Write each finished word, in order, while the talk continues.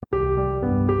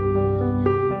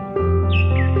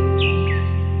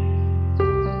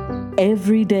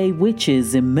everyday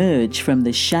witches emerge from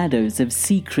the shadows of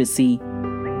secrecy.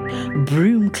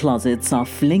 Broom closets are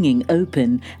flinging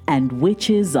open and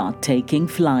witches are taking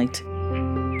flight.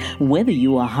 Whether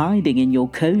you are hiding in your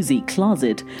cozy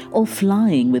closet or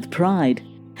flying with pride,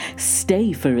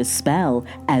 stay for a spell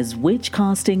as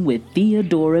witchcasting with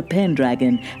Theodora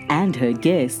Pendragon and her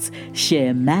guests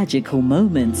share magical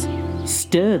moments,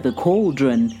 stir the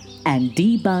cauldron, and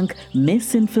debunk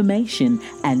misinformation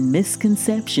and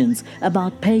misconceptions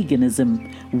about paganism,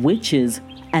 witches,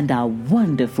 and our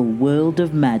wonderful world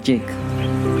of magic.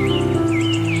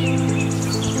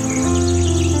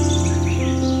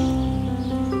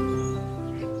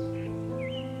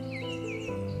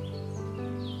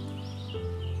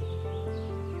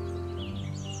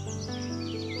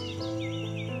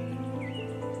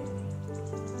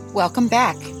 Welcome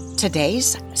back.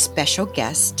 Today's special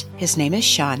guest, his name is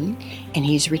Sean, and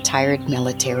he's retired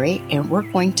military, and we're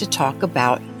going to talk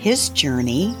about his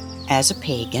journey as a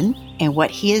pagan and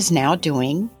what he is now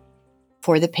doing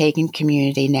for the pagan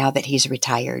community now that he's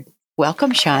retired.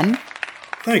 Welcome, Sean.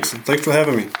 Thanks for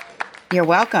having me. You're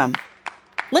welcome.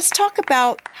 Let's talk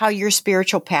about how your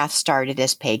spiritual path started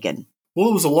as pagan. Well,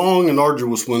 it was a long and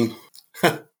arduous one.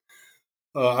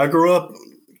 I grew up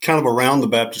kind of around the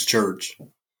Baptist church.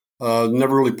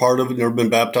 Never really part of it, never been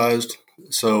baptized.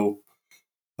 So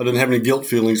I didn't have any guilt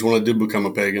feelings when I did become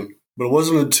a pagan. But it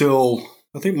wasn't until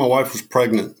I think my wife was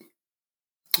pregnant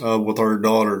with our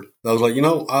daughter that I was like,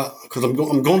 because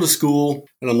I'm going to school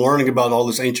and I'm learning about all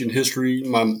this ancient history.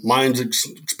 My mind's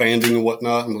expanding and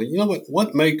whatnot. I'm like,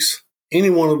 what makes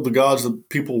any one of the gods that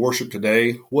people worship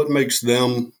today, what makes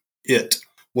them it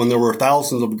when there were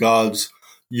thousands of gods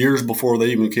years before they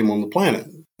even came on the planet?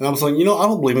 And I was like, I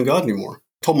don't believe in God anymore.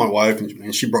 Told my wife,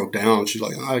 and she broke down. She's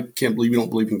like, I can't believe you don't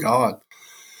believe in God.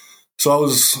 So I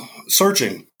was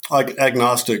searching, like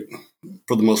agnostic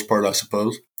for the most part, I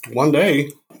suppose. One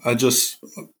day, I was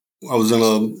in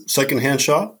a secondhand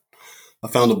shop. I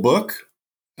found a book,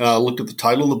 and I looked at the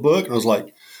title of the book, and I was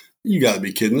like, you got to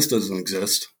be kidding. This doesn't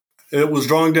exist. It was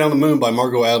Drawing Down the Moon by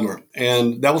Margot Adler.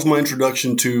 And that was my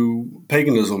introduction to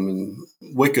paganism and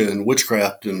Wicca and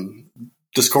witchcraft and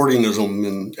Discordianism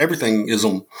and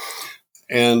everything-ism.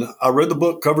 And I read the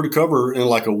book cover to cover in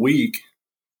like a week,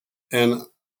 and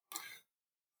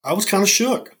I was kind of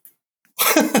shook.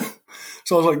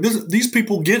 So I was like, these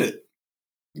people get it.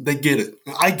 They get it.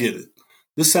 I get it.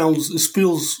 This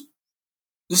is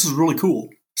really cool.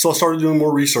 So I started doing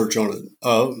more research on it.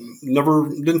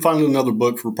 Didn't find another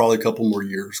book for probably a couple more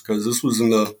years because this was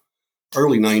in the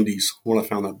early 90s when I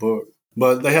found that book.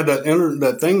 But they had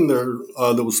that thing there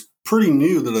that was pretty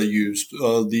new that I used.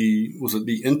 Was it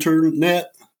the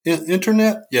internet?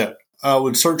 Internet? Yeah. I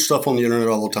would search stuff on the internet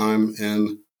all the time,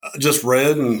 and I just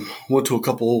read and went to a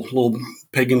couple little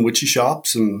pagan witchy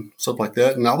shops and stuff like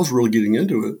that, and I was really getting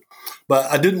into it.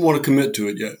 But I didn't want to commit to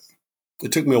it yet.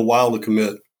 It took me a while to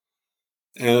commit.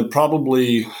 And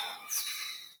probably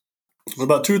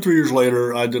about 2 or 3 years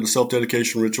later, I did a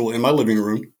self-dedication ritual in my living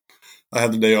room. I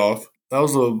had the day off. That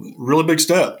was a really big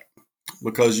step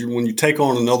because when you take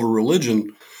on another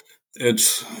religion, and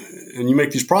you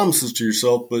make these promises to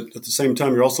yourself, but at the same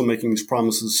time, you're also making these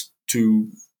promises to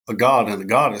a god and a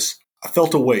goddess. I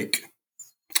felt awake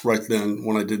right then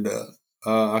when I did that.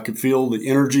 I could feel the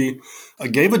energy. I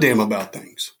gave a damn about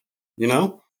things,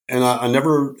 and I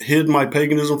never hid my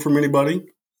paganism from anybody.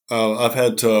 I've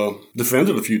had to defend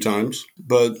it a few times,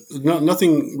 but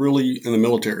nothing really in the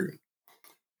military.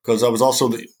 Because I was also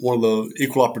one of the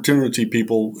equal opportunity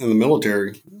people in the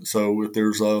military. So if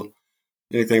there's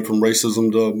anything from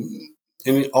racism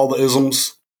to all the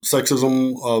isms,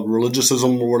 sexism,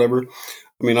 religiousism, or whatever,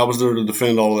 I was there to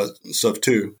defend all that stuff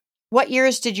too. What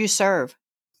years did you serve?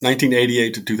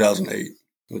 1988 to 2008,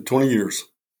 20 years.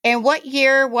 And what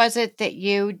year was it that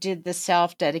you did the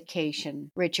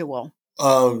self-dedication ritual?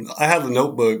 I have a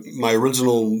notebook, my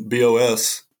original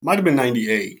BOS. Might have been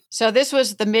 98. So this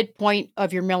was the midpoint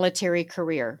of your military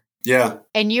career. Yeah.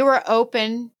 And you were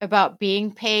open about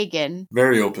being pagan.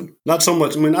 Very open. Not so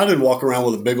much. I didn't walk around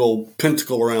with a big old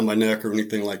pentacle around my neck or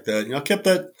anything like that. I kept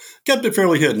it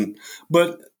fairly hidden.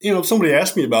 But, if somebody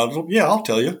asked me about it, yeah, I'll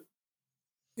tell you.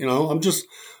 I'm just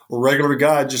a regular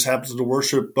guy, just happens to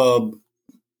worship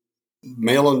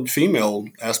male and female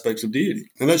aspects of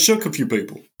deity. And that shook a few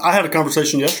people. I had a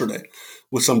conversation yesterday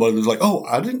with somebody who's like, oh,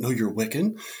 I didn't know you're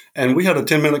Wiccan. And we had a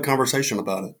 10-minute conversation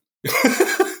about it.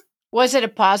 Was it a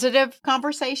positive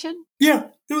conversation? Yeah,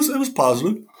 it was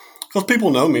positive because people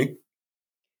know me.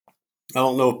 I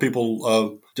don't know if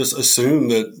people just assume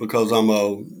that because I'm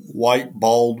a white,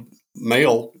 bald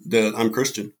male that I'm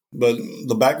Christian. But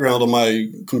the background of my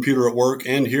computer at work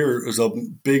and here is a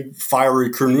big fiery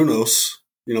Cornunos,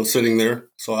 sitting there.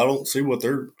 So I don't see what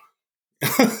they're.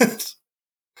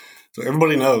 So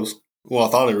everybody knows. Well,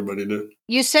 I thought everybody did.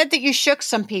 You said that you shook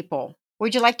some people.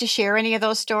 Would you like to share any of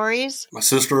those stories? My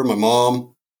sister, my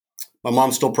mom. My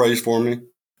mom still prays for me.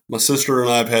 My sister and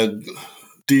I have had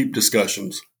deep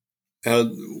discussions.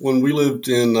 When we lived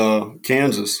in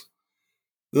Kansas,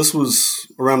 this was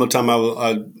around the time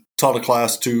I taught a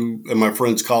class in my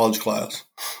friend's college class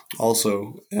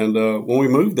also. And when we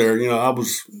moved there, I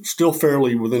was still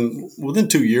fairly within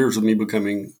 2 years of me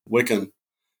becoming Wiccan.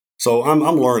 So I'm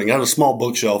learning. I had a small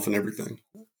bookshelf and everything.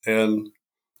 And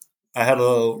I had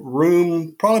a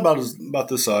room probably about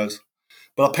this size,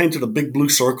 but I painted a big blue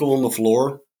circle on the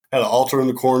floor, had an altar in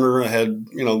the corner. I had,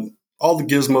 all the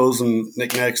gizmos and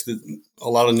knickknacks that a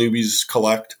lot of newbies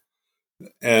collect.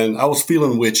 And I was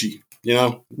feeling witchy,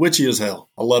 witchy as hell.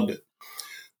 I loved it.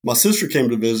 My sister came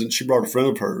to visit. She brought a friend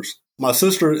of hers. My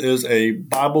sister is a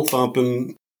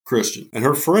Bible-thumping Christian, and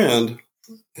her friend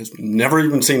has never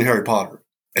even seen Harry Potter.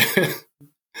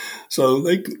 So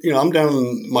I'm down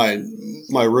in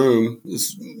my room.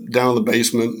 It's down in the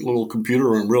basement, little computer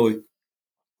room, really.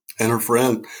 And her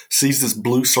friend sees this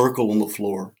blue circle on the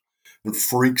floor and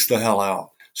freaks the hell out.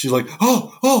 She's like,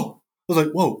 oh. I was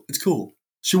like, whoa, it's cool.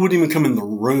 She wouldn't even come in the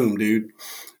room, dude.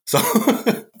 So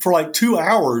for like 2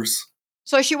 hours.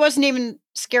 So she wasn't even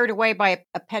scared away by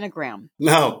a pentagram.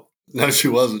 No, she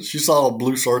wasn't. She saw a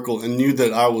blue circle and knew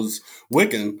that I was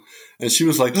Wiccan. And she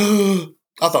was like, oh.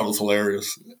 I thought it was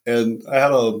hilarious. And I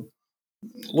had a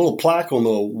little plaque on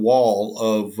the wall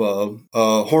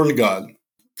of Horn God.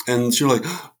 And she was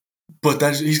like, but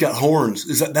he's got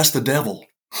horns. That's the devil.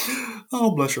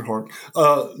 Oh, bless your heart.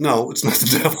 No, it's not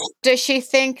the devil. Does she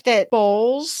think that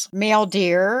bulls, male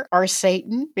deer, are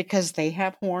Satan because they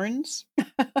have horns?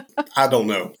 I don't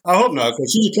know. I hope not,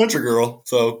 because she's a country girl.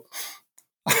 So,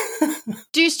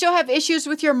 do you still have issues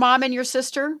with your mom and your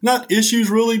sister? Not issues,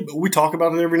 really, but we talk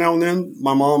about it every now and then.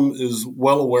 My mom is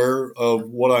well aware of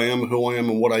what I am, who I am,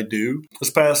 and what I do.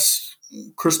 This past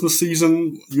Christmas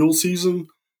season, Yule season,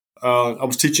 I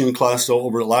was teaching a class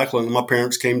over at Lackland, and my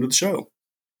parents came to the show.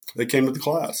 They came to the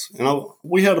class. And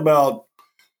we had about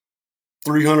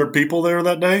 300 people there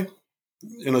that day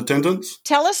in attendance.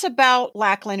 Tell us about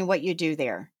Lackland and what you do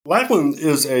there. Lackland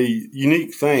is a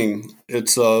unique thing.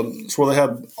 It's where they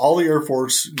have all the Air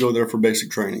Force go there for basic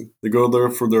training. They go there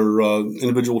for their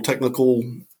individual technical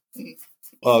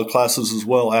classes as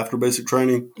well after basic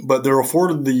training. But they're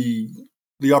afforded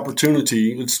the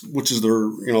opportunity, which is their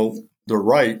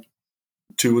right,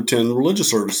 to attend religious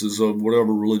services of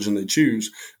whatever religion they choose.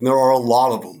 And there are a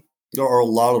lot of them. There are a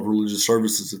lot of religious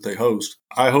services that they host.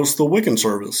 I host the Wiccan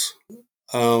service.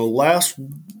 Last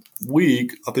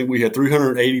week, I think we had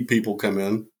 380 people come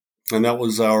in, and that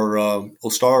was our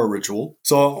Ostara ritual.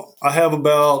 So I have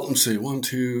about,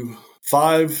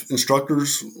 5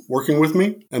 instructors working with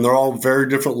me, and they're all very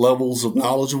different levels of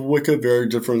knowledge of Wicca, very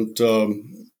different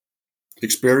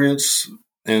experience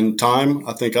and time.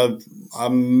 I think I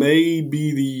may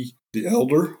be the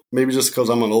elder, maybe just because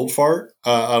I'm an old fart.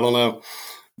 I don't know.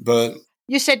 But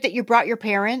you said that you brought your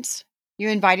parents. You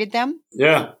invited them?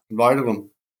 Yeah, invited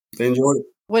them. They enjoyed it.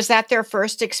 Was that their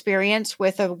first experience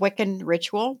with a Wiccan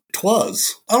ritual? It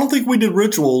was. I don't think we did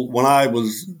ritual when I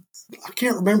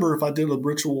can't remember if I did a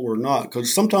ritual or not,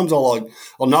 because sometimes I'll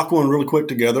knock one really quick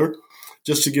together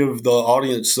just to give the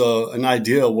audience an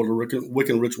idea of what a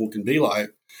Wiccan ritual can be like.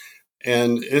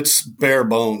 And it's bare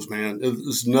bones, man.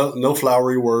 It's no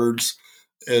flowery words.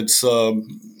 It's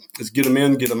get them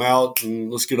in, get them out,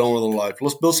 and let's get on with our life.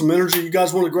 Let's build some energy. You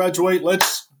guys want to graduate?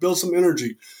 Let's build some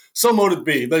energy. So mote it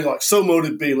be. They're like, so mote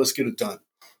it be. Let's get it done.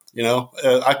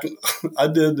 I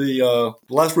did the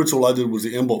last ritual I did was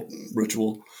the Imbolc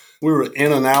ritual. We were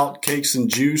in and out, cakes and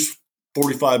juice,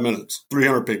 45 minutes,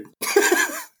 300 people.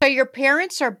 So your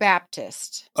parents are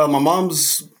Baptist? My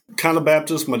mom's kind of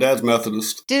Baptist. My dad's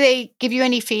Methodist. Do they give you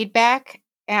any feedback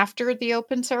after the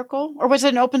open circle? Or was it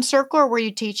an open circle, or were you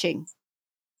teaching?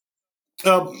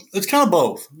 It's kind of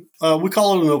both. We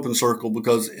call it an open circle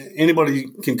because anybody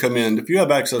can come in. If you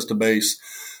have access to base,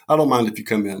 I don't mind if you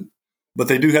come in. But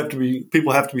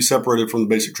people have to be separated from the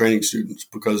basic training students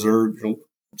because they're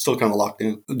still kind of locked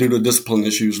in due to discipline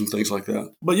issues and things like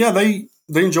that. But yeah, they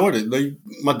enjoyed it.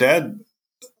 My dad,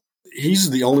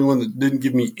 he's the only one that didn't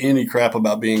give me any crap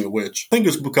about being a witch. I think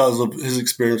it's because of his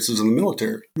experiences in the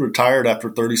military. He retired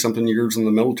after 30-something years in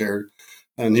the military,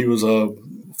 and he was a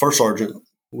first sergeant,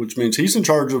 which means he's in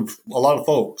charge of a lot of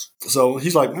folks. So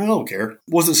he's like, I don't care.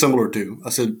 What's it similar to? I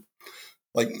said,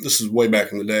 this is way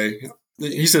back in the day.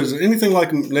 he says, anything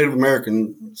like Native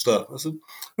American stuff? I said,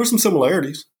 there's some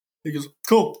similarities. He goes,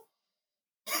 cool.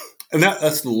 And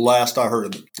that's the last I heard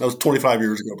of it. That was 25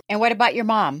 years ago. And what about your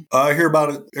mom? I hear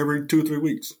about it every 2 or 3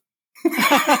 weeks.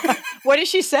 What does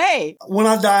she say? When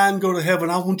I die and go to heaven,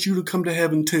 I want you to come to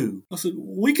heaven too. I said,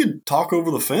 we could talk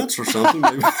over the fence or something.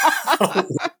 Maybe.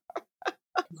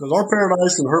 Because our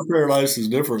paradise and her paradise is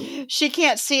different. She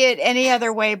can't see it any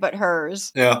other way but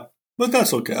hers. Yeah, but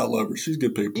that's okay. I love her. She's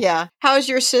good people. Yeah. How's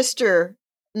your sister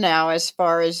now as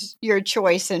far as your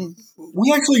choice? And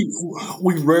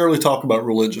we rarely talk about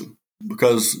religion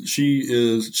because she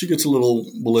gets a little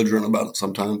belligerent about it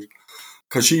sometimes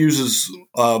because she uses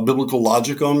biblical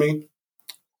logic on me,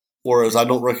 whereas I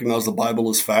don't recognize the Bible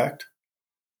as fact.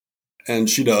 And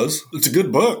she does. It's a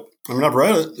good book. I mean, I've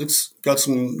read it. It's got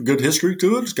some good history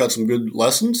to it. It's got some good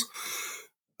lessons.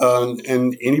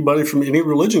 And anybody from any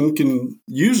religion can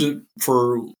use it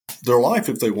for their life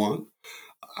if they want.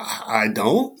 I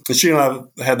don't. And she and I have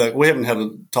had that. We haven't had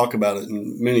a talk about it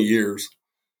in many years.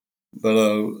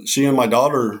 But she and my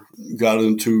daughter got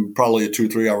into probably a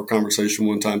 2-3 hour conversation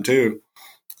one time too.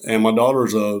 And my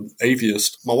daughter's an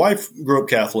atheist. My wife grew up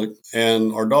Catholic,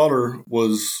 and our daughter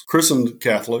was christened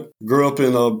Catholic, grew up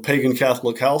in a pagan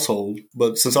Catholic household.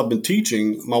 But since I've been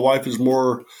teaching, my wife is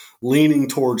more leaning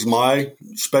towards my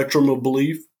spectrum of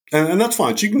belief. And that's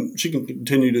fine. She can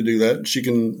continue to do that. She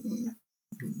can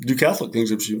do Catholic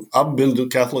things if she. I've been to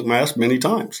Catholic Mass many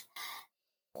times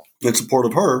in support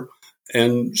of her.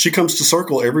 And she comes to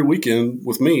circle every weekend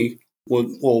with me.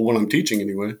 Well, when I'm teaching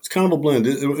anyway. It's kind of a blend.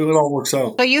 It all works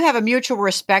out. So you have a mutual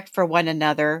respect for one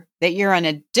another, that you're on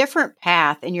a different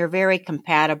path and you're very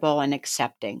compatible and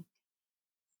accepting.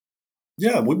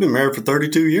 Yeah, we've been married for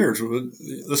 32 years.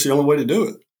 That's the only way to do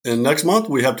it. And next month,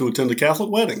 we have to attend a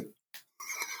Catholic wedding.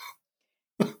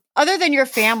 Other than your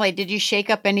family, did you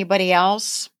shake up anybody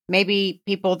else? Maybe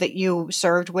people that you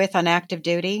served with on active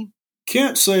duty?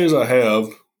 Can't say as I have.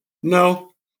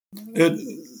 No. It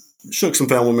shook some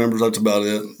family members, that's about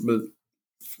it. But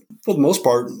for the most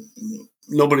part,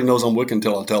 nobody knows I'm Wiccan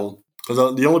until I tell them.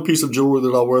 Because the only piece of jewelry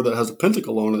that I wear that has a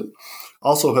pentacle on it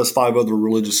also has 5 other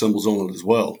religious symbols on it as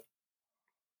well.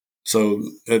 So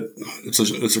it's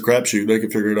a crapshoot. They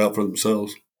can figure it out for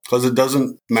themselves. Because it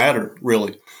doesn't matter,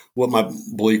 really, what my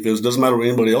belief is. It doesn't matter what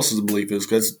anybody else's belief is,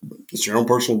 because it's your own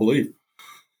personal belief.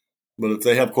 But if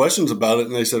they have questions about it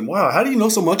and they said, wow, how do you know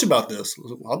so much about this?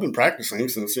 I've been practicing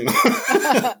since,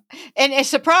 And a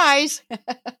surprise.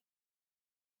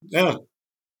 Yeah.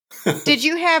 Did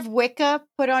you have Wicca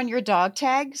put on your dog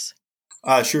tags?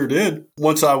 I sure did.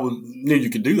 Once I knew you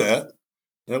could do that.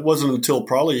 That wasn't until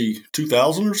probably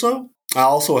 2000 or so. I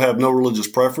also have no religious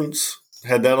preference.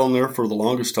 Had that on there for the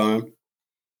longest time.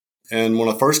 And when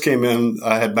I first came in,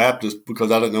 I had Baptist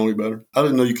because I didn't know any better. I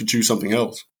didn't know you could choose something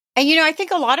else. And, I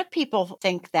think a lot of people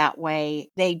think that way.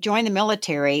 They join the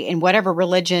military in whatever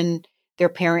religion their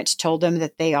parents told them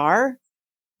that they are.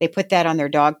 They put that on their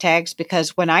dog tags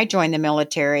because when I joined the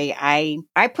military, I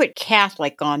put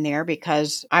Catholic on there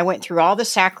because I went through all the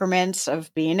sacraments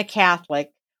of being a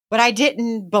Catholic, but I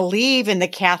didn't believe in the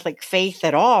Catholic faith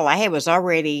at all. I was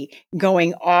already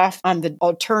going off on the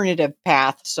alternative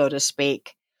path, so to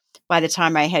speak, by the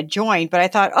time I had joined. But I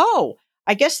thought,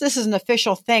 I guess this is an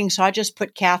official thing, so I just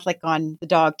put Catholic on the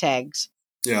dog tags.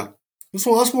 Yeah.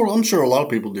 So that's what I'm sure a lot of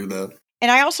people do that.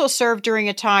 And I also served during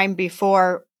a time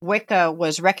before Wicca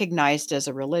was recognized as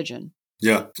a religion.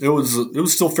 Yeah, it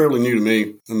was still fairly new to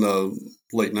me in the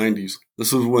late 90s.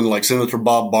 This was when like Senator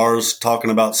Bob Barr's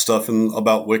talking about stuff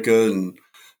about Wicca and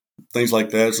things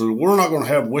like that. So we're not going to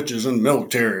have witches in the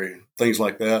military, things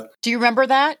like that. Do you remember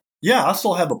that? Yeah, I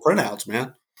still have the printouts,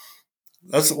 man.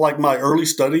 That's like my early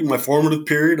study, my formative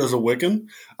period as a Wiccan.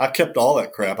 I kept all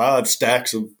that crap. I have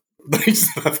stacks of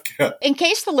things that I've kept. In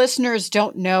case the listeners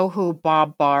don't know who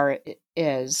Bob Barr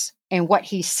is and what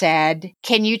he said,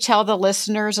 can you tell the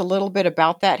listeners a little bit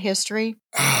about that history?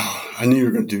 I knew you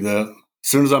were going to do that as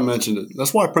soon as I mentioned it.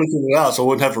 That's why I printed it out, so I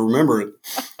wouldn't have to remember it.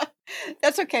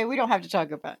 That's okay. We don't have to talk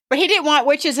about it. But he didn't want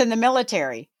witches in the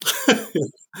military.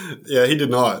 Yeah, he did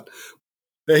not.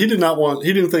 Yeah, he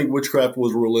didn't think witchcraft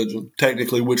was a religion.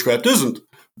 Technically, witchcraft isn't,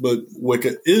 but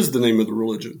Wicca is the name of the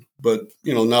religion. But,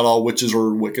 not all witches are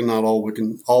Wiccan, not all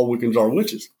Wiccans are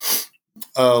witches.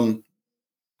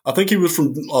 I think he was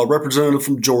from a representative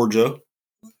from Georgia,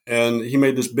 and he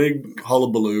made this big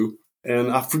hullabaloo.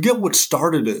 And I forget what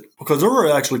started it, because there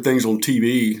were actually things on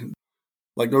TV.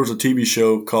 Like there was a TV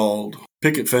show called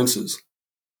Picket Fences.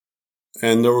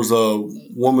 And there was a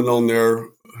woman on there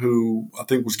who I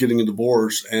think was getting a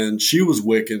divorce, and she was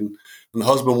Wiccan, and the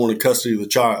husband wanted custody of the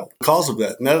child because of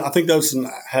that. And I think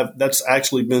that's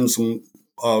actually been some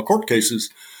court cases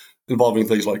involving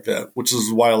things like that, which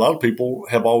is why a lot of people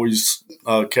have always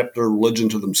kept their religion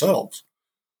to themselves.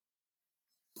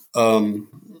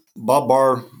 Bob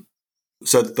Barr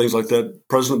said things like that.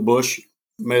 President Bush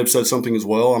may have said something as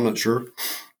well. I'm not sure.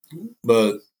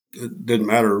 But it didn't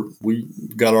matter. We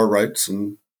got our rights.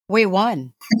 And we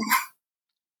won.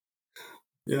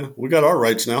 Yeah, we got our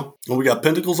rights now. And we got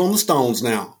pentacles on the stones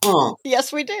now.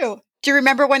 Yes, we do. Do you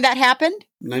remember when that happened?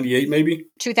 98, maybe?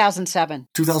 2007.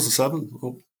 2007?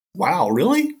 Oh, wow,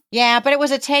 really? Yeah, but it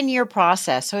was a 10-year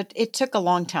process, so it took a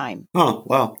long time. Oh,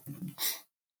 wow.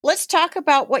 Let's talk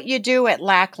about what you do at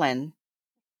Lackland.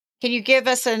 Can you give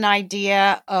us an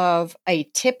idea of a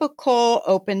typical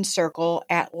open circle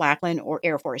at Lackland or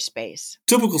Air Force Base?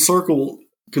 Typical circle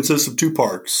consists of two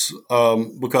parts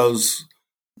because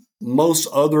most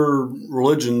other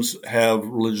religions have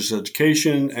religious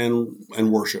education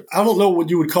and worship. I don't know what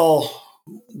you would call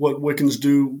what Wiccans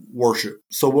do worship.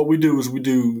 So what we do is we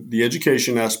do the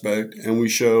education aspect, and we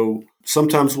show,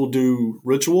 sometimes we'll do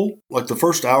ritual. Like the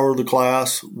first hour of the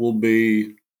class will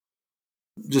be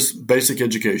just basic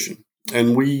education.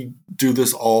 And we do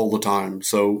this all the time.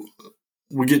 So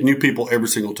we get new people every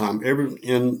single time.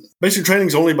 And basic training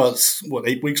is only about,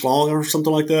 8 weeks long or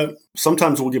something like that.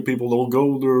 Sometimes we'll get people that will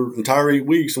go their entire 8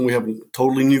 weeks, and we have a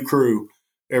totally new crew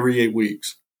every 8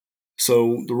 weeks.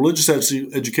 So the religious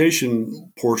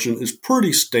education portion is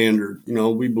pretty standard.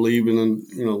 We believe in,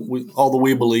 all the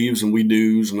we believes and we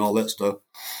do's and all that stuff.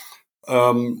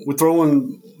 We throw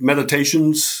in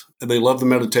meditations. They love the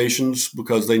meditations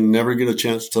because they never get a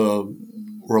chance to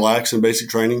relax in basic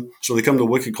training. So they come to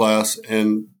Wicca class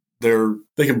and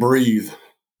they can breathe,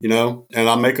 and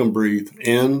I make them breathe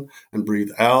in and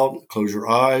breathe out, close your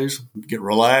eyes, get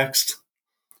relaxed.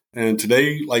 And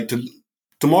today,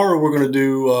 tomorrow, we're going to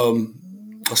do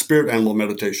a spirit animal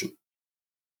meditation.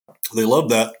 They love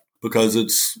that because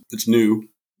it's new,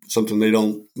 something they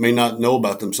may not know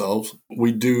about themselves.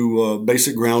 We do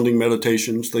basic grounding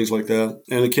meditations, things like that.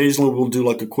 And occasionally we'll do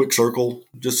like a quick circle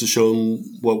just to show them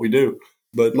what we do.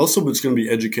 But most of it's going to be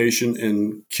education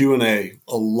and Q&A,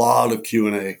 a lot of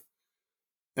Q&A.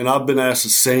 And I've been asked the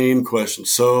same question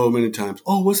so many times.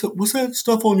 Oh, what's that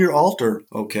stuff on your altar?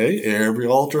 Okay, every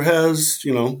altar has,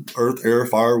 earth, air,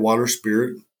 fire, water,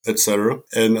 spirit, etc.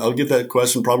 And I'll get that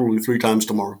question probably 3 times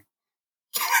tomorrow.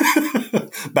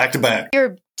 Back to back.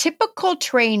 Your typical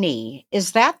trainee,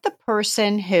 is that the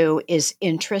person who is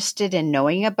interested in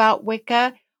knowing about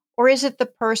Wicca, or is it the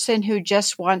person who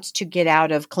just wants to get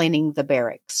out of cleaning the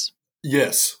barracks?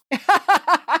 Yes.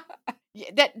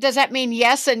 Does that mean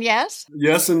yes and yes?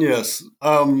 Yes and yes.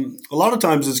 A lot of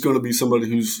times it's going to be somebody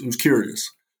who's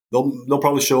curious. They'll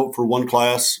probably show up for one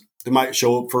class. They might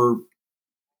show up for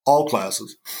all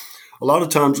classes. A lot of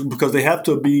times, because they have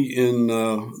to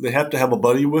they have to have a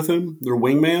buddy with them, their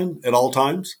wingman at all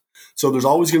times. So there's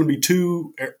always going to be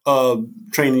 2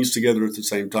 trainees together at the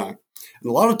same time. And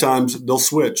a lot of times they'll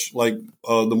switch. Like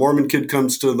the Mormon kid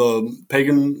comes to the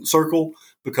pagan circle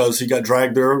because he got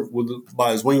dragged there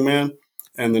by his wingman.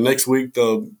 And the next week,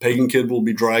 the pagan kid will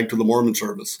be dragged to the Mormon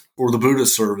service or the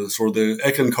Buddhist service or the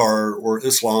Ekankar or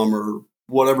Islam or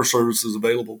whatever service is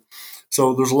available.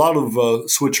 So there's a lot of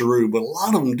switcheroo, but a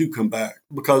lot of them do come back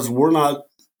because we're not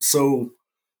so.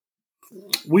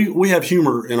 We have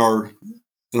humor in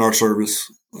our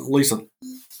service. At least a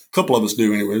couple of us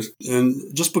do, anyways.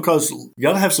 And just because you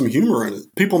got to have some humor in it.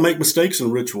 People make mistakes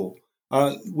in ritual.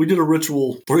 We did a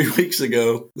ritual 3 weeks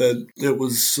ago that it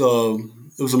was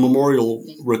a memorial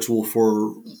ritual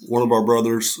for one of our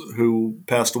brothers who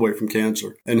passed away from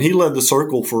cancer, and he led the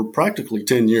circle for practically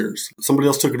 10 years. Somebody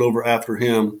else took it over after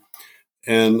him.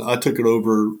 And I took it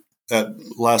over at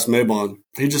last Mabon.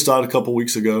 He just died a couple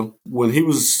weeks ago. When he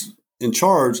was in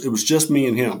charge, it was just me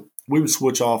and him. We would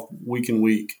switch off week and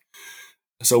week.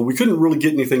 So we couldn't really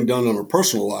get anything done in our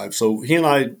personal lives. So he and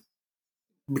I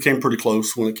became pretty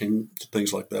close when it came to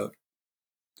things like that.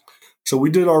 So we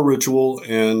did our ritual,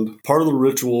 and part of the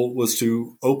ritual was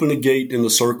to open a gate in the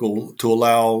circle to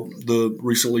allow the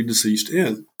recently deceased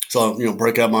in. So,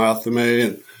 break out my athame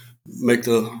and make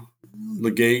the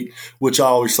gate, which I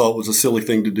always thought was a silly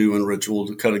thing to do in ritual,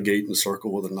 to cut a gate in a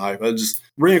circle with a knife.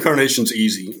 Reincarnation's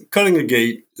easy. Cutting a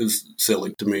gate is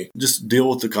silly to me. Just deal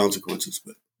with the consequences.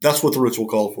 But that's what the ritual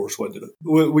called for, so I did it.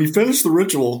 When we finished the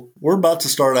ritual, we're about to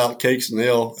start out cakes and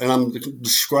ale, and I'm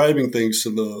describing things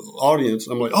to the audience.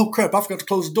 I'm like, oh crap, I forgot to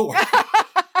close the door.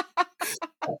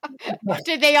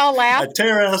 Did they all laugh? I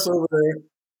tear ass over there.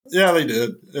 Yeah, they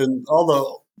did. And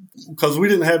because we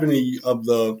didn't have any of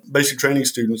the basic training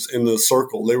students in the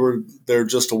circle. They were there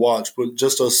just to watch, but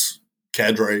just us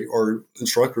cadre or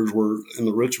instructors were in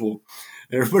the ritual.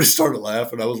 And everybody started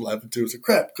laughing. I was laughing too. I said,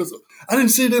 crap, because I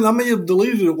didn't see it in. I may have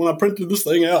deleted it when I printed this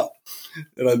thing out.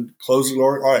 And I closed it.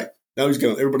 All right. Now he's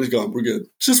gone. Everybody's gone. We're good.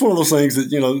 It's just one of those things that,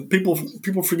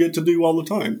 people forget to do all the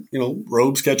time.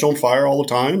 Robes catch on fire all the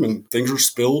time and things are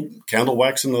spilled, candle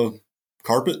wax in the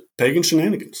carpet, pagan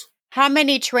shenanigans. How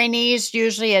many trainees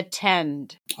usually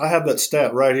attend? I have that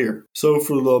stat right here. So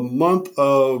for the month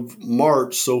of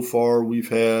March so far, we've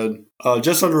had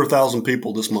just under 1,000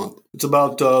 people this month. It's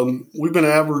about, we've been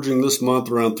averaging this month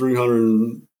around 300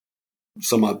 and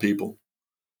some odd people.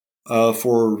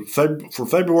 For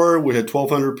February, we had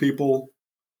 1,200 people.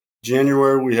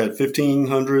 January, we had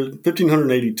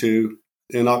 1,582.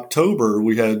 In October,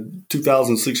 we had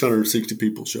 2,660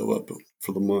 people show up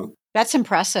for the month. That's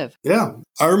impressive. Yeah.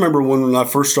 I remember when I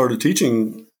first started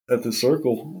teaching at this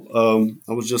circle,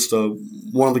 I was just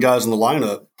one of the guys in the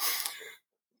lineup.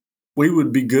 We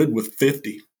would be good with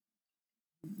 50.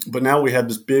 But now we had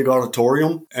this big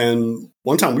auditorium, and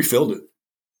one time we filled it.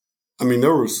 I mean,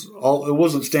 it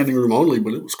wasn't standing room only,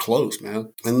 but it was close,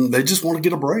 man. And they just want to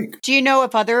get a break. Do you know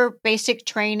if other basic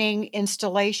training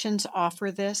installations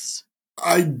offer this?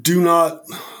 I do not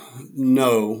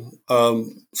know.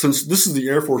 Since this is the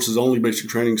Air Force's only basic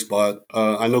training spot,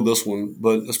 I know this one.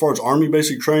 But as far as Army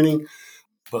basic training,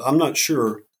 but I'm not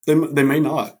sure. They may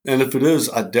not. And if it is,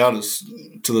 I doubt it's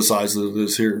to the size that it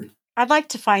is here. I'd like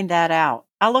to find that out.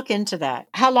 I'll look into that.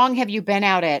 How long have you been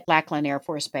out at Lackland Air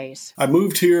Force Base? I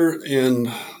moved here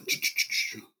in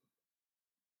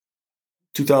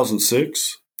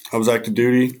 2006. I was active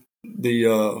duty.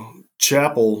 The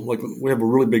chapel, like we have a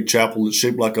really big chapel that's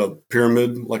shaped like a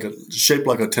pyramid, shaped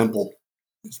like a temple.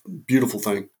 It's a beautiful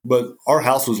thing. But our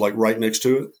house was like right next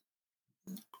to it.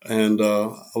 And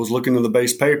I was looking in the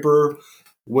base paper,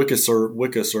 Wicca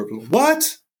circle.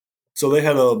 What? So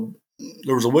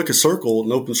there was a Wicca circle,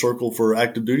 an open circle for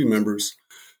active duty members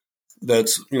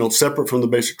that's, separate from the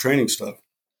basic training stuff.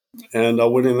 And I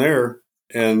went in there,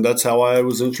 and that's how I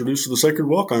was introduced to the Sacred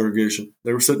Well congregation.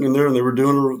 They were sitting in there and they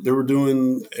were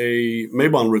doing a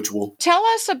Mabon ritual. Tell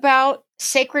us about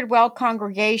Sacred Well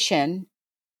congregation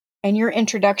and your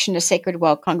introduction to Sacred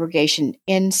Well congregation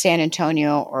in San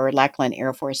Antonio or Lackland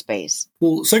Air Force Base.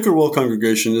 Well, Sacred Well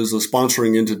congregation is a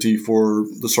sponsoring entity for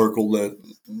the circle that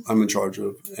I'm in charge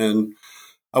of. And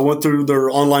I went through their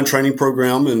online training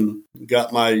program and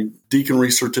got my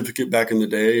deaconry certificate back in the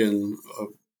day, and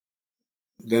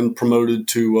then promoted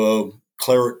to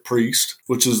Cleric Priest,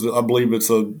 which is, I believe it's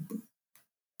a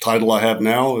title I have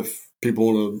now, if people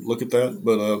want to look at that.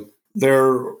 But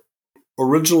they're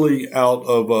originally out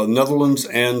of Netherlands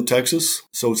and Texas,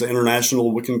 so it's an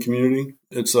international Wiccan community.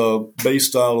 It's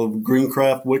based out of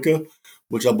Greencraft Wicca,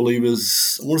 which I believe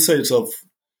is, I want to say it's a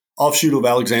offshoot of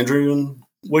Alexandrian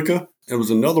Wicca. It was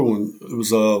another one. It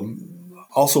was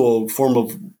also a form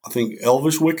of, I think,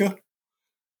 Elvish Wicca,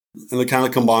 and they kind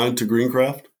of combined to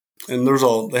Greencraft. And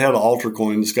they had an altar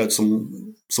coin that's got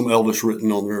some Elvish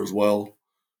written on there as well,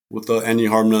 with the "and ye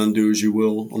harm none, do as you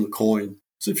will" on the coin.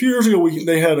 So a few years ago,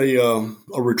 they had a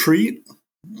retreat.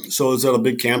 So it's at a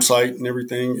big campsite and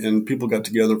everything, and people got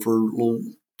together for a little.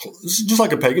 It's just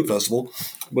like a pagan festival,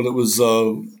 but it was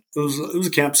a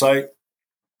campsite.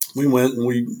 We went and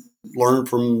we learned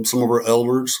from some of our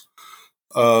elders.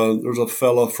 There's a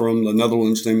fella from the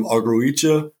Netherlands named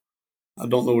Agruicha. I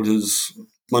don't know what his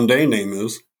mundane name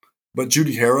is, but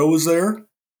Judy Harrow was there,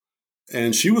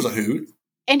 and she was a hoot.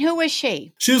 And who was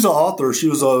she? She was an author.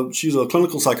 She's a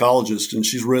clinical psychologist, and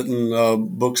she's written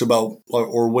books about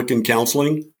or Wiccan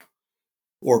counseling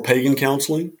or pagan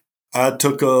counseling. I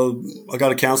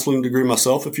got a counseling degree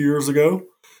myself a few years ago,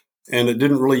 and it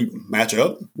didn't really match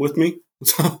up with me,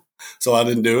 so I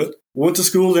didn't do it. Went to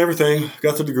school and everything,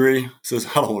 got the degree. Says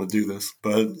I don't want to do this,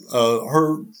 but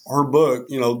her book,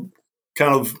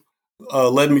 kind of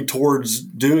led me towards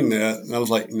doing that, and I was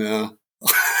like, nah.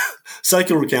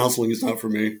 Secular counseling is not for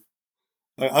me.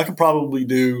 I could probably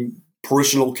do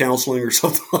parishional counseling or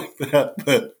something like that,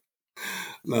 but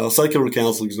no, secular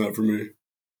counseling is not for me.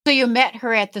 So you met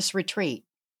her at this retreat?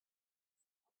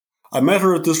 I met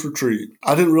her at this retreat.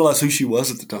 I didn't realize who she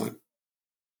was at the time.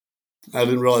 I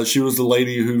didn't realize she was the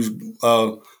lady whose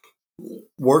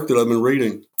work that I've been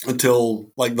reading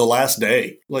until like the last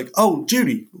day. Like, oh,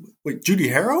 Judy. Wait, Judy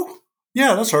Harrow?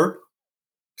 Yeah, that's her.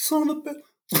 Son of a bitch.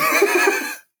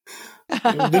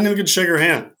 Didn't even get to shake her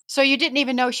hand. So you didn't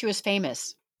even know she was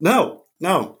famous? No.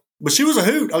 But she was a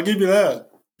hoot. I'll give you that.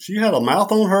 She had a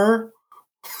mouth on her.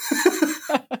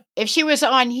 If she was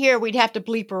on here, we'd have to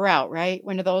bleep her out, right?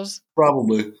 One of those?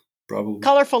 Probably.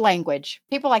 Colorful language.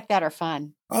 People like that are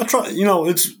fun. I try,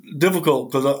 it's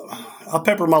difficult because I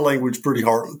pepper my language pretty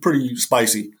hard, pretty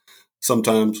spicy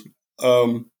sometimes,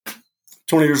 to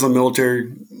 20 years in the military,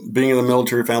 being in the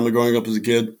military family, growing up as a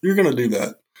kid, you're going to do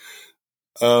that.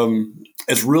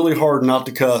 It's really hard not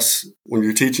to cuss when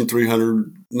you're teaching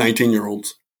 300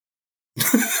 19-year-olds.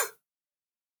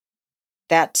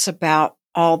 That's about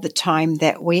all the time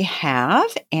that we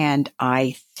have. And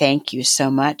I thank you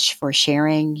so much for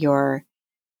sharing your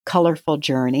colorful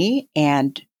journey.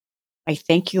 And I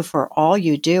thank you for all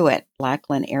you do at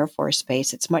Lackland Air Force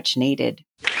Base. It's much needed.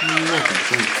 You're welcome.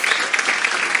 Thanks.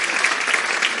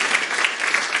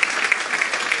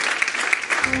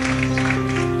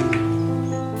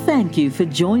 Thank you for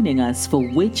joining us for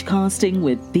Witchcasting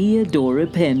with Theodora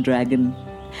Pendragon.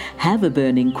 Have a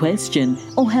burning question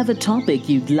or have a topic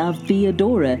you'd love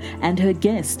Theodora and her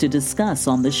guests to discuss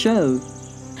on the show?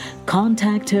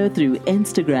 Contact her through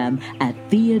Instagram at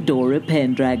Theodora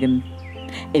Pendragon.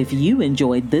 If you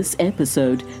enjoyed this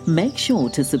episode, make sure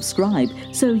to subscribe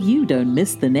so you don't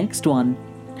miss the next one.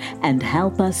 And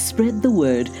help us spread the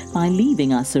word by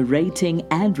leaving us a rating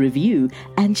and review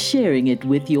and sharing it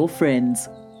with your friends.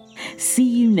 See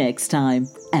you next time,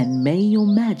 and may your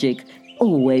magic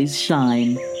always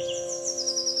shine.